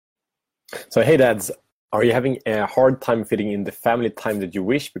So, hey dads, are you having a hard time fitting in the family time that you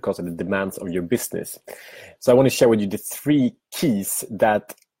wish because of the demands of your business? So I want to share with you the three keys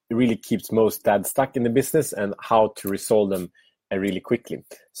that really keeps most dads stuck in the business and how to resolve them really quickly.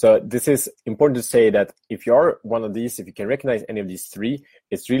 So this is important to say that if you're one of these, if you can recognize any of these three,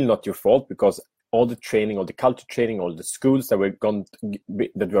 it's really not your fault, because all the training, all the culture training, all the schools that we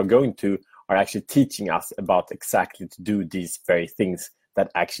are going to are actually teaching us about exactly to do these very things that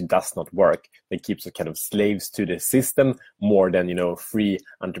actually does not work. That keeps us kind of slaves to the system more than, free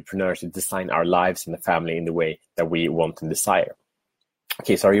entrepreneurs to design our lives and the family in the way that we want and desire.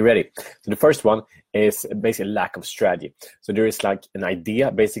 Okay, so are you ready? So the first one is basically lack of strategy. So there is like an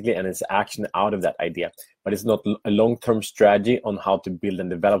idea basically, and it's action out of that idea, but it's not a long-term strategy on how to build and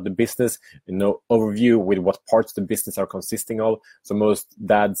develop the business. Overview with what parts the business are consisting of. So most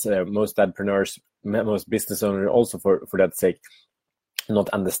dads, most dadpreneurs, most business owners also for that sake, not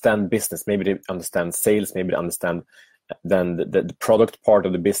understand business. Maybe they understand sales, maybe they understand then the product part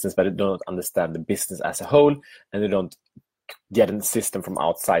of the business, but they don't understand the business as a whole, and they don't get a system from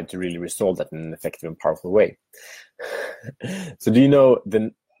outside to really resolve that in an effective and powerful way. So do you know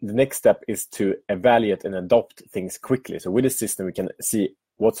the next step is to evaluate and adopt things quickly. So with a system, we can see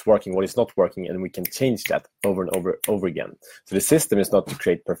what's working, what is not working, and we can change that over and over again. So the system is not to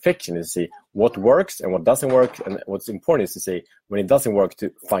create perfection, it's to see what works and what doesn't work, and what's important is to say when it doesn't work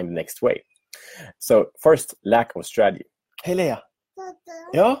to find the next way. So first, lack of strategy. Hej Lea!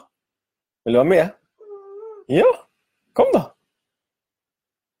 Ja? Vill du vara med? Ja, kom då!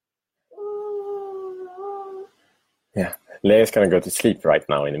 Yeah, Leia's gonna go to sleep right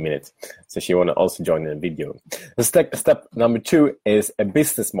now in a minute, so she wanna also join in the video. The step number 2 is a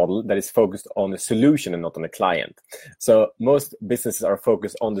business model that is focused on a solution and not on a client. So most businesses are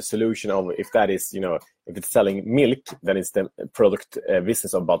focused on the solution of, if that is, if it's selling milk, then it's the product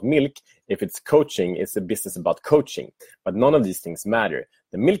business about milk. If it's coaching, it's a business about coaching. But none of these things matter.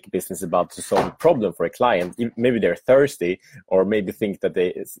 The milk business is about to solve a problem for a client. Maybe they're thirsty, or maybe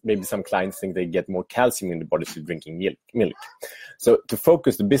maybe some clients think they get more calcium in the body through drinking milk. So to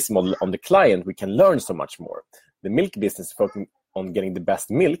focus the business model on the client, we can learn so much more. The milk business is focusing on getting the best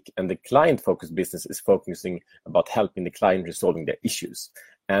milk, and the client-focused business is focusing about helping the client resolving their issues.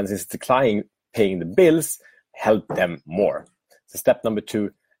 And since the client paying the bills, help them more. So step number 2,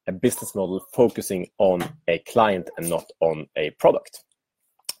 a business model focusing on a client and not on a product.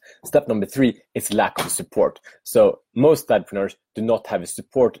 Step number 3 is lack of support. So most entrepreneurs do not have a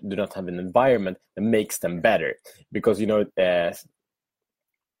support, do not have an environment that makes them better. Because, we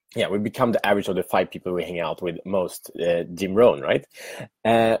become the average of the 5 people we hang out with most, Jim Rohn, right?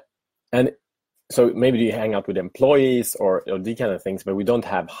 And so maybe you hang out with employees or these kind of things, but we don't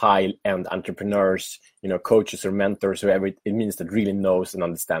have high-end entrepreneurs, coaches or mentors, whoever it means, that really knows and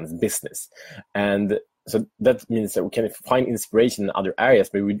understands business. And so that means that we can find inspiration in other areas,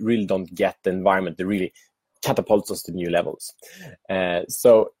 but we really don't get the environment that really catapults us to new levels.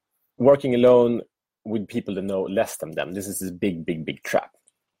 So working alone with people that know less than them, this is a big trap.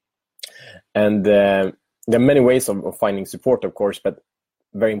 And there are many ways of finding support, of course, but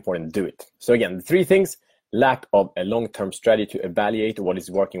very important to do it. So again, the 3 things: lack of a long-term strategy to evaluate what is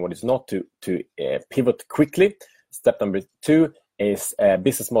working, what is not, to pivot quickly. Step number 2 is a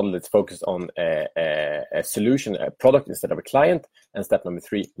business model that's focused on a solution, a product instead of a client. And step number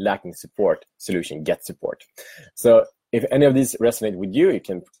 3, lacking support, solution, get support. So if any of these resonate with you, you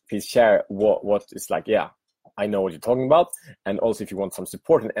can please share what is like, yeah, I know what you're talking about. And also, if you want some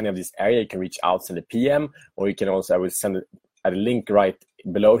support in any of this area, you can reach out, send a PM, or you can also, I will send a link right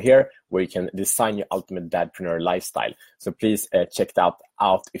below here where you can design your ultimate dadpreneur lifestyle. So please check that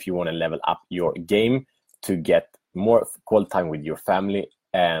out if you want to level up your game to get more quality time with your family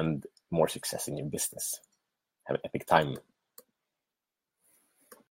and more success in your business. Have an epic time.